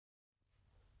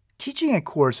Teaching a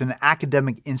course in an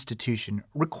academic institution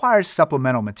requires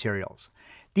supplemental materials.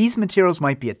 These materials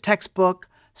might be a textbook,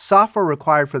 software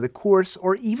required for the course,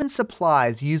 or even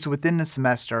supplies used within the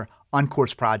semester on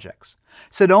course projects.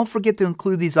 So don't forget to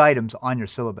include these items on your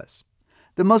syllabus.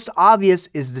 The most obvious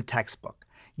is the textbook.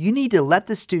 You need to let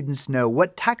the students know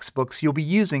what textbooks you'll be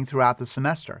using throughout the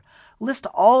semester. List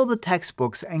all the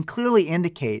textbooks and clearly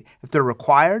indicate if they're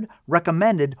required,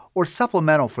 recommended, or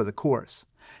supplemental for the course.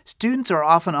 Students are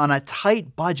often on a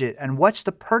tight budget and watch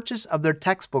the purchase of their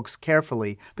textbooks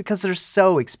carefully because they're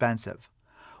so expensive.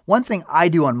 One thing I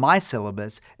do on my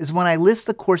syllabus is when I list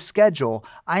the course schedule,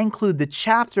 I include the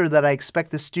chapter that I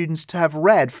expect the students to have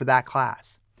read for that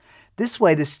class. This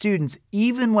way, the students,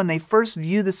 even when they first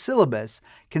view the syllabus,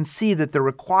 can see that the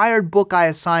required book I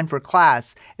assign for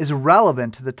class is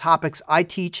relevant to the topics I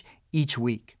teach each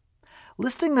week.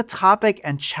 Listing the topic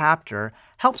and chapter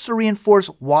helps to reinforce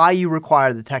why you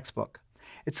require the textbook.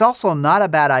 It's also not a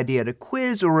bad idea to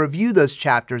quiz or review those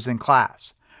chapters in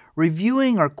class.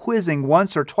 Reviewing or quizzing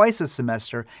once or twice a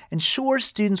semester ensures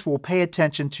students will pay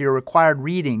attention to your required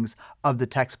readings of the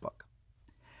textbook.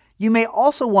 You may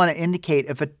also want to indicate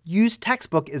if a used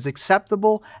textbook is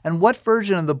acceptable and what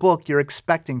version of the book you're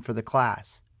expecting for the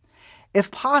class.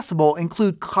 If possible,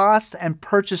 include cost and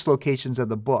purchase locations of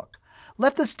the book.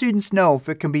 Let the students know if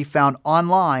it can be found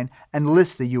online and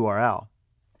list the URL.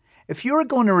 If you're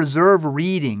going to reserve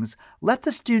readings, let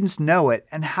the students know it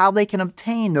and how they can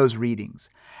obtain those readings.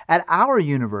 At our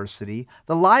university,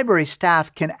 the library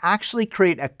staff can actually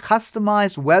create a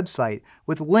customized website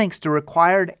with links to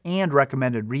required and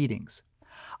recommended readings.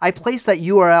 I place that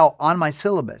URL on my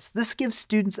syllabus. This gives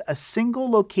students a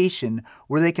single location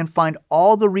where they can find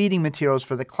all the reading materials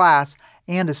for the class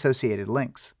and associated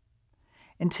links.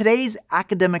 In today's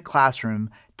academic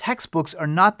classroom, textbooks are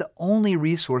not the only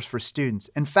resource for students.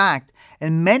 In fact,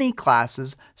 in many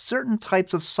classes, certain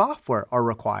types of software are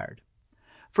required.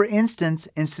 For instance,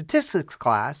 in statistics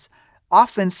class,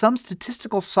 often some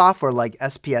statistical software like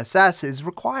SPSS is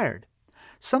required.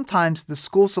 Sometimes the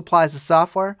school supplies the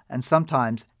software and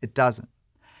sometimes it doesn't.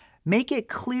 Make it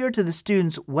clear to the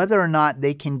students whether or not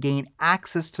they can gain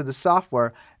access to the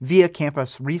software via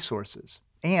campus resources.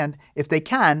 And if they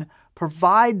can,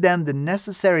 provide them the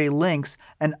necessary links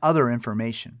and other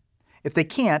information. If they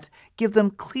can't, give them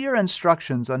clear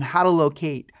instructions on how to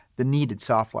locate the needed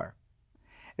software.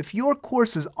 If your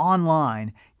course is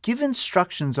online, give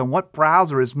instructions on what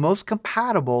browser is most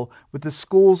compatible with the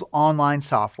school's online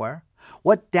software,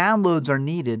 what downloads are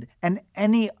needed, and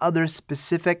any other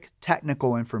specific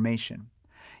technical information.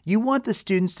 You want the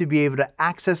students to be able to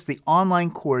access the online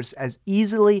course as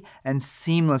easily and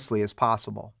seamlessly as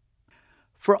possible.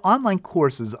 For online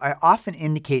courses, I often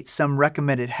indicate some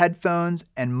recommended headphones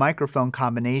and microphone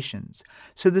combinations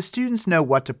so the students know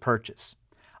what to purchase.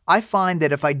 I find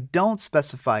that if I don't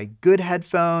specify good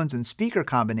headphones and speaker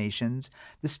combinations,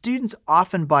 the students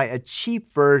often buy a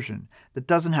cheap version that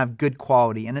doesn't have good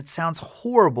quality and it sounds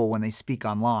horrible when they speak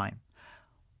online.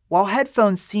 While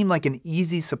headphones seem like an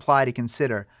easy supply to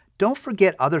consider, don't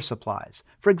forget other supplies.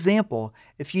 For example,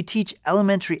 if you teach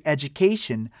elementary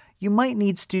education, you might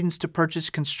need students to purchase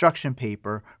construction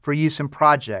paper for use in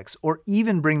projects or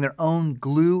even bring their own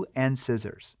glue and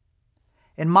scissors.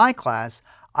 In my class,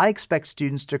 I expect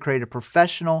students to create a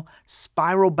professional,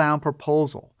 spiral-bound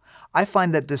proposal. I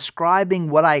find that describing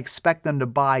what I expect them to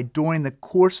buy during the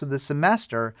course of the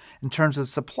semester in terms of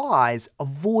supplies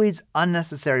avoids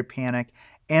unnecessary panic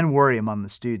and worry among the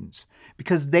students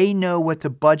because they know what to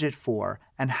budget for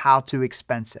and how to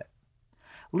expense it.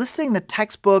 Listing the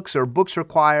textbooks or books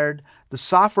required, the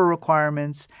software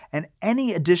requirements, and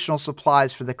any additional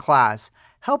supplies for the class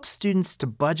helps students to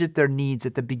budget their needs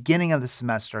at the beginning of the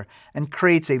semester and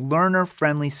creates a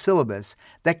learner-friendly syllabus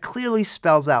that clearly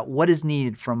spells out what is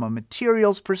needed from a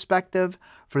materials perspective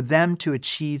for them to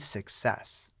achieve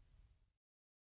success.